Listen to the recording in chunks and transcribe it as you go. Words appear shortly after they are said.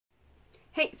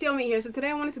Hey, Xiaomi here. So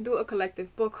today I wanted to do a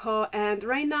collective book haul, and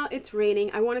right now it's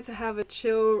raining. I wanted to have a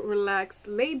chill, relaxed,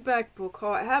 laid-back book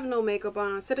haul. I have no makeup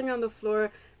on. I'm sitting on the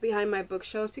floor behind my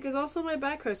bookshelves because also my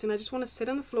back hurts and I just want to sit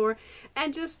on the floor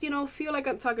and just, feel like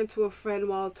I'm talking to a friend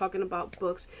while talking about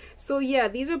books. So yeah,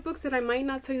 these are books that I might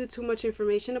not tell you too much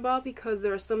information about because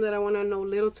there are some that I want to know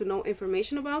little to no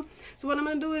information about. So what I'm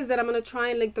going to do is that I'm going to try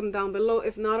and link them down below.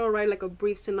 If not, I'll write like a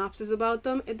brief synopsis about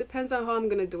them. It depends on how I'm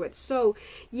going to do it. So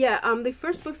yeah, the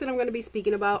first books that I'm going to be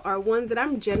speaking about are ones that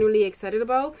I'm genuinely excited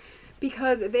about,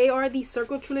 because they are the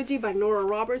Circle trilogy by Nora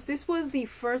Roberts. This was the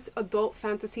first adult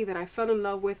fantasy that I fell in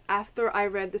love with after I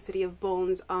read the City of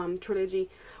Bones trilogy.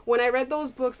 When I read those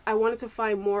books, I wanted to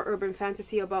find more urban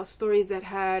fantasy about stories that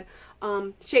had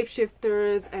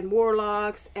shapeshifters and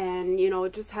warlocks and,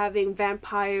 just having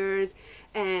vampires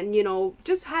and,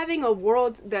 just having a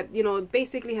world that,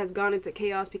 basically has gone into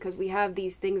chaos because we have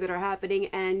these things that are happening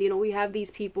and, we have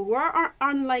these people who are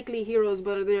unlikely heroes,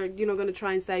 but they're, going to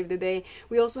try and save the day.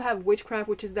 We also have witchcraft,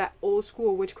 which is that old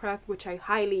school witchcraft, which I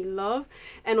highly love,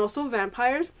 and also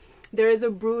vampires. There is a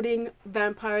brooding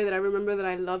vampire that I remember that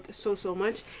I loved so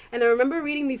much. And I remember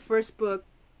reading the first book,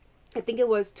 I think it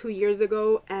was 2 years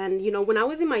ago, and when I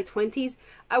was in my 20s,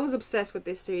 I was obsessed with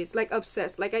this series, like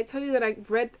obsessed. Like I tell you that I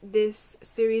read this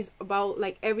series about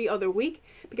like every other week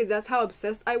because that's how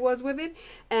obsessed I was with it.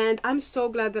 And I'm so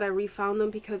glad that I refound them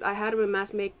because I had them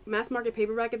in mass market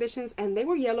paperback editions and they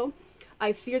were yellow.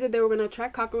 I feared that they were going to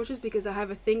attract cockroaches because I have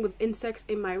a thing with insects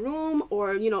in my room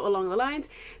or, along the lines.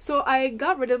 So I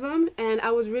got rid of them and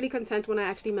I was really content when I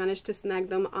actually managed to snag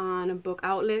them on a book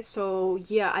outlet. So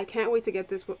yeah, I can't wait to get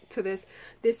this.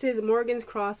 This is Morgan's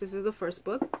Cross. This is the first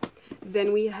book.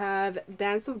 Then we have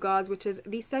Dance of Gods, which is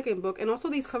the second book. And also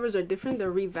these covers are different.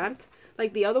 They're revamped.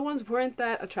 Like the other ones weren't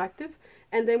that attractive.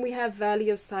 And then we have Valley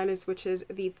of Silence, which is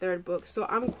the third book. So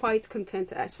I'm quite content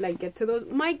to actually get to those.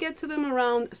 Might get to them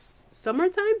around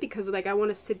summertime because I want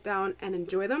to sit down and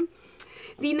enjoy them.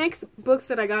 The next books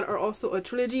that I got are also a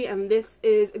trilogy, and this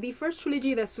is the first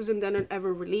trilogy that Susan Dennard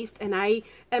ever released, and I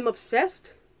am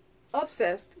obsessed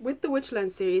with the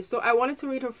Witchland series. So I wanted to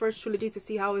read her first trilogy to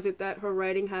see how is it that her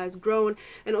writing has grown,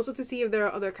 and also to see if there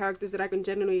are other characters that I can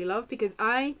genuinely love, because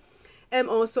I am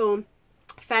also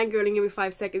fangirling every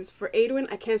 5 seconds for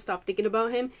Adwin. I can't stop thinking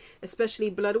about him,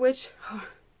 especially Bloodwitch.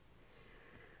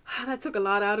 That took a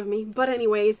lot out of me. But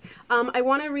anyways, I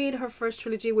want to read her first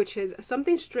trilogy, which is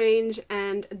Something Strange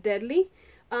and Deadly.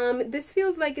 This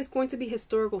feels like it's going to be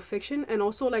historical fiction and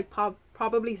also like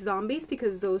probably zombies,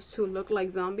 because those two look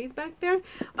like zombies back there.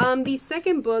 The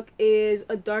second book is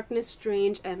A Darkness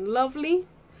Strange and Lovely.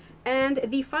 And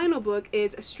the final book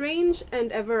is Strange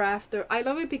and Ever After. I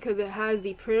love it because it has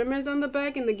the pyramids on the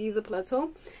back in the Giza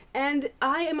Plateau. And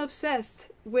I am obsessed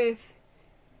with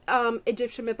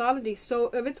Egyptian mythology.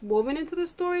 So if it's woven into the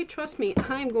story, trust me,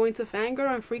 I'm going to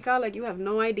fangirl and freak out like you have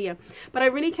no idea. But I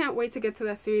really can't wait to get to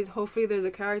that series. Hopefully there's a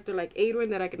character like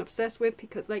Adwin that I can obsess with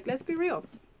because, like, let's be real,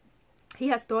 he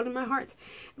has stolen my heart.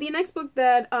 The next book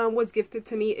that was gifted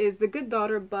to me is The Good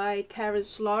Daughter by Karen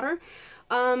Slaughter.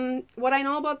 What I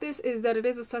know about this is that it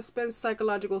is a suspense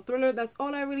psychological thriller. That's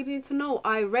all I really need to know.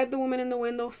 I read The Woman in the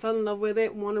Window, fell in love with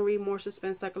it, want to read more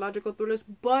suspense psychological thrillers,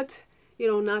 but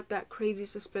not that crazy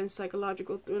suspense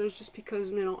psychological thrillers just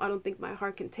because, I don't think my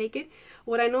heart can take it.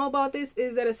 What I know about this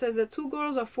is that it says that 2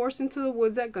 girls are forced into the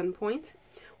woods at gunpoint.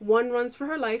 One runs for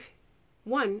her life.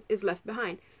 One is left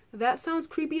behind. That sounds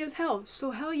creepy as hell.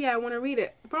 So hell yeah, I want to read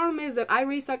it. The problem is that I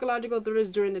read psychological thrillers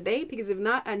during the day because if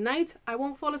not at night, I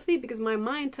won't fall asleep because my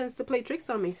mind tends to play tricks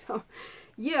on me. So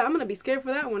yeah, I'm going to be scared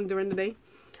for that one during the day.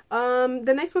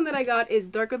 The next one that I got is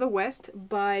Dark of the West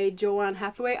by Joanne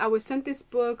Hathaway. I was sent this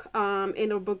book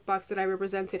in a book box that I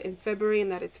represented in February,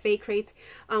 and that is Fake Rate.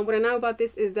 What I know about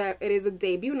this is that it is a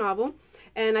debut novel,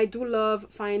 and I do love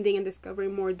finding and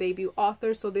discovering more debut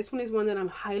authors, so this one is one that I'm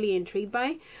highly intrigued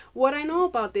by. What I know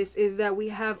about this is that we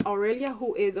have Aurelia,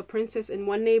 who is a princess in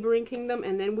one neighboring kingdom,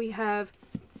 and then we have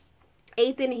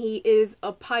Ethan. He is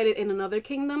a pilot in another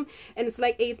kingdom, and it's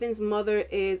like Ethan's mother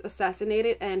is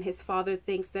assassinated and his father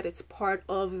thinks that it's part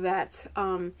of that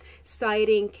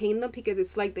siding kingdom because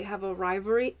it's like they have a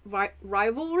rivalry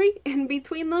in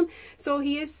between them. So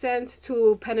he is sent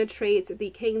to penetrate the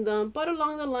kingdom, but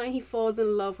along the line he falls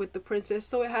in love with the princess,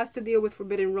 so it has to deal with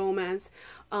forbidden romance.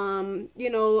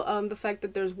 The fact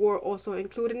that there's war also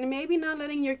included, and maybe not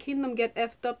letting your kingdom get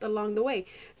effed up along the way.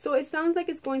 So it sounds like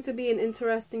it's going to be an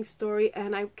interesting story,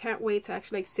 and I can't wait to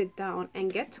actually sit down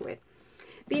and get to it.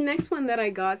 The next one that I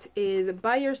got is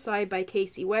By Your Side by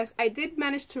Casey West. I did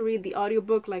manage to read the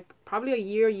audiobook like probably a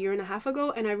year and a half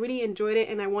ago, and I really enjoyed it,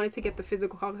 and I wanted to get the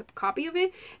physical copy of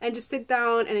it and just sit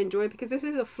down and enjoy it, because this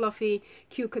is a fluffy,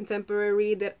 cute contemporary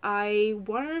read that I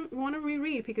want to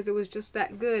reread because it was just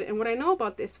that good. And what I know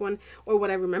about this one, or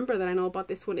what I remember that I know about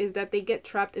this one, is that they get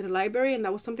trapped in a library, and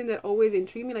that was something that always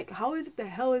intrigued me. Like, how is it, the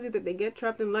hell is it that they get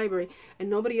trapped in a library and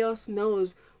nobody else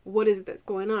knows what is it that's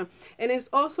going on? And it's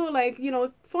also like, you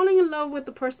know, falling in love with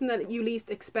the person that you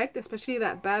least expect, especially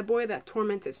that bad boy, that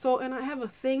tormented soul. And I have a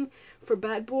thing for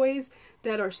bad boys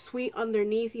that are sweet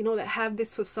underneath, you know, that have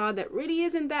this facade that really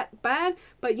isn't that bad,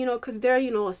 but you know, because they're,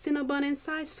 you know, a Cinnabon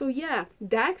inside. So yeah,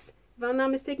 Dax, if I'm not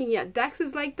mistaken, yeah, Dax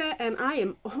is like that, and I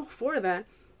am all for that.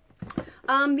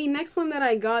 The next one that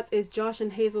I got is Josh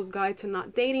and Hazel's Guide to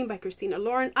Not Dating by Christina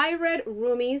Lauren. I read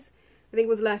Roomies, I think it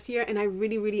was last year, and I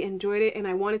really enjoyed it, and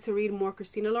I wanted to read more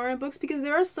Christina Lauren books, because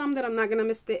there are some that I'm not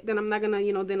gonna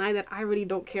you know, deny that I really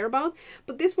don't care about.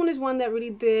 But this one is one that really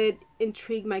did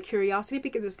intrigue my curiosity,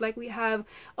 because it's like we have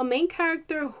a main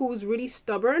character who's really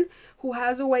stubborn, who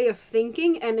has a way of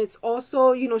thinking, and it's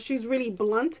also, you know, she's really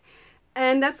blunt,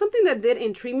 and that's something that did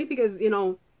intrigue me, because, you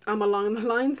know, I'm along the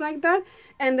lines like that.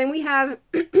 And then we have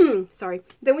sorry,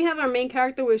 then we have our main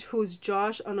character, who's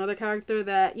Josh, another character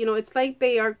that, you know, it's like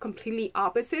they are completely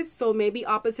opposites, so maybe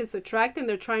opposites attract, and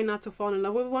they're trying not to fall in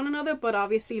love with one another, but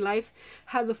obviously life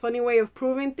has a funny way of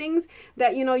proving things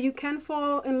that, you know, you can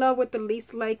fall in love with the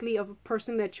least likely of a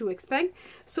person that you expect.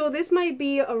 So this might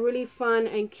be a really fun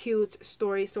and cute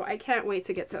story, so I can't wait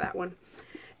to get to that one.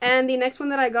 And the next one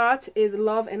that I got is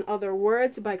Love and Other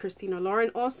Words by Christina Lauren.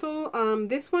 Also,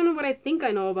 this one, what I think I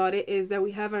know about it is that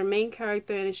we have our main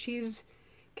character, and she's,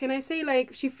 can I say,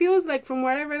 like, she feels like, from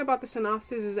what I read about the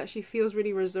synopsis, is that she feels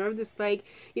really reserved. It's like,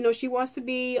 you know, she wants to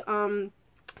be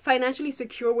financially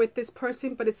secure with this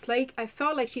person, but it's like, I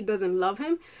felt like she doesn't love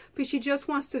him, but she just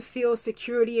wants to feel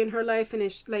security in her life, and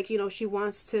it's like, you know, she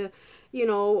wants to, you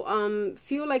know,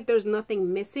 feel like there's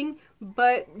nothing missing,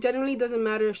 but generally doesn't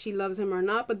matter if she loves him or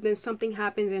not. But then something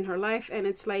happens in her life, and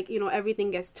it's like, you know, everything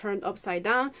gets turned upside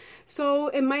down. So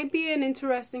it might be an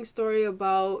interesting story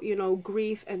about, you know,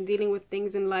 grief and dealing with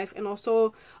things in life, and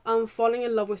also falling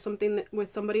in love with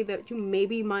somebody that you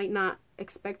maybe might not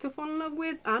expect to fall in love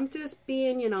with. I'm just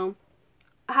being, you know,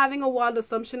 having a wild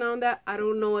assumption on that. I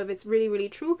don't know if it's really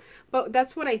true, but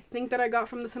that's what I think that I got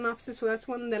from the synopsis, so that's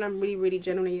one that I'm really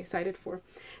genuinely excited for.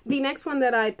 The next one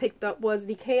that I picked up was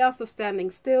The Chaos of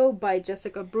Standing Still by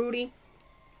Jessica Broody.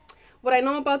 What I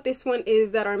know about this one is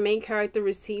that our main character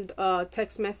received a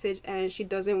text message, and she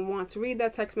doesn't want to read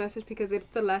that text message because it's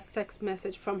the last text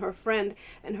message from her friend,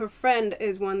 and her friend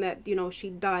is one that, you know,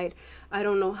 she died. I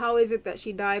don't know how is it that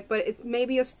she died, but it's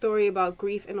maybe a story about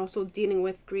grief, and also dealing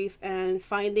with grief, and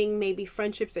finding maybe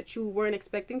friendships that you weren't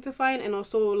expecting to find, and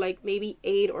also like maybe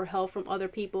aid or help from other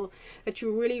people that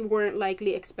you really weren't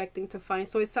likely expecting to find.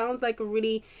 So it sounds like a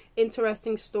really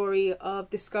interesting story of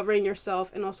discovering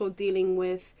yourself and also dealing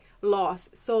with loss.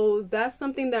 So that's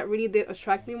something that really did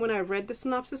attract me when I read the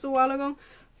synopsis a while ago.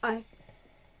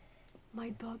 My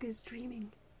dog is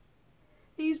dreaming.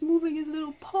 He's moving his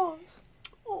little paws.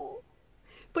 Oh.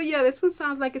 But yeah, this one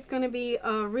sounds like it's gonna be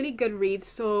a really good read.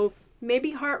 So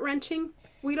maybe heart-wrenching,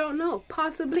 we don't know,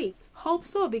 possibly, hope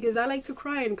so, because I like to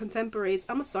cry in contemporaries.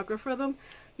 I'm a sucker for them,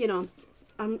 you know.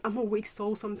 I'm a weak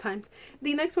soul sometimes.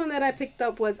 The next one that I picked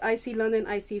up was I See London,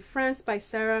 I See France by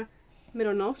Sarah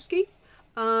Mironowski.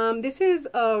 This is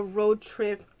a road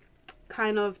trip,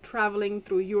 kind of traveling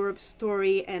through Europe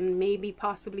story, and maybe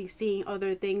possibly seeing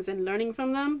other things and learning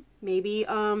from them. Maybe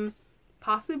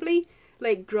possibly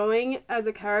like growing as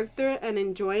a character and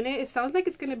enjoying it. It sounds like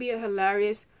it's gonna be a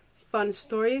hilarious, fun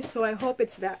story, so I hope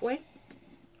it's that way.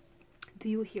 Do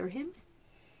you hear him?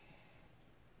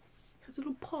 His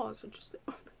little paws are just,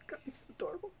 oh my god, he's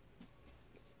adorable.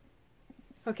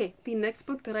 Okay, the next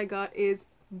book that I got is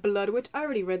Bloodwitch. I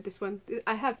already read this one.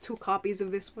 I have 2 copies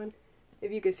of this one.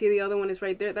 If you can see, the other one is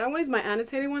right there. That one is my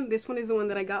annotated one. This one is the one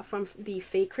that I got from the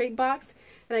Fake Crate box,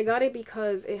 and I got it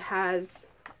because it has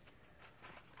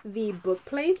the book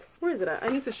plate. Where is it at? I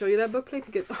need to show you that book plate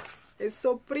because oh, it's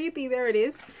so pretty. There it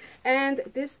is. And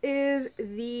this is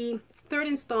the 3rd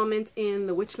installment in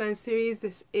the Witchland series.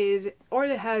 This is, or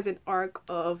it has an arc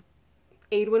of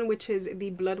Aidwin, which is the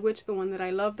Bloodwitch, the one that I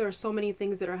love. There are so many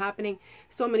things that are happening,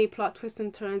 so many plot twists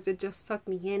and turns that just suck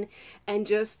me in, and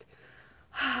just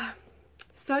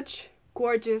such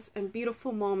gorgeous and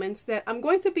beautiful moments that I'm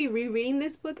going to be rereading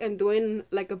this book and doing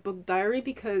like a book diary,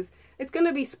 because it's going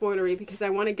to be spoilery, because I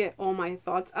want to get all my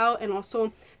thoughts out and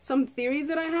also some theories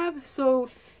that I have. So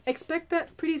expect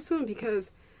that pretty soon,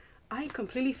 because I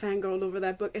completely fangirled over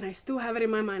that book, and I still have it in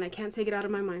my mind. I can't take it out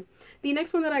of my mind. The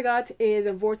next one that I got is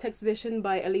A Vortex Vision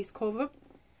by Elise Kova.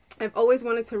 I've always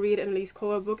wanted to read an Elise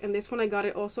Kova book, and this one I got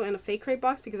it also in a fake crate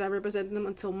box because I represented them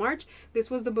until March. This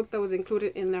was the book that was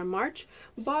included in their March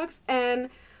box, and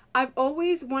I've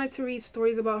always wanted to read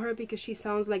stories about her because she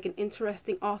sounds like an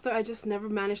interesting author. I just never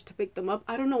managed to pick them up.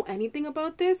 I don't know anything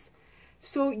about this,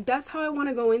 so that's how I want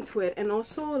to go into it. And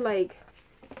also, like,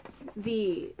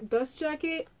 the dust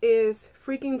jacket is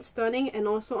freaking stunning, and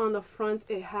also on the front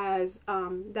it has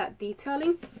that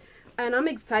detailing, and I'm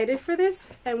excited for this.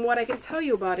 And what I can tell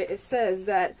you about it, it says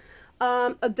that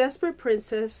a desperate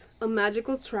princess, a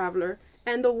magical traveler,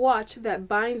 and a watch that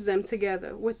binds them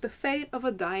together with the fate of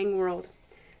a dying world.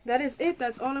 That is it.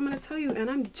 That's all I'm going to tell you, and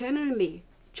I'm genuinely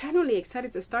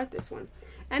excited to start this one.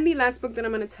 And the last book that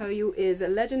I'm going to tell you is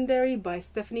Legendary by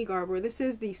Stephanie Garber. This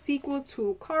is the sequel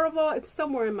to Caraval. It's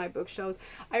somewhere in my bookshelves.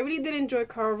 I really did enjoy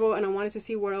Caraval, and I wanted to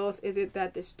see what else is it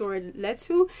that this story led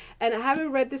to. And I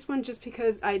haven't read this one just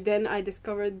because I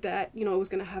discovered that, you know, it was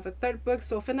going to have a third book.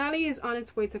 So finale is on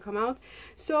its way to come out.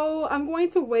 So I'm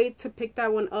going to wait to pick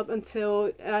that one up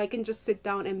until I can just sit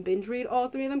down and binge read all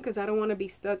three of them, because I don't want to be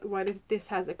stuck. What if this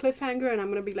has a cliffhanger and I'm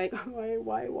going to be like,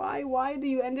 why do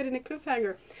you end it in a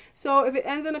cliffhanger? So if it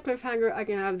ends in a cliffhanger, I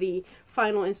can have the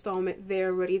final installment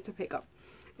there ready to pick up.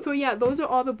 So yeah, those are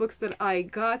all the books that I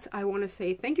got. I want to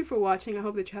say thank you for watching. I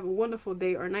hope that you have a wonderful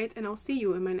day or night, and I'll see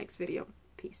you in my next video.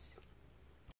 Peace.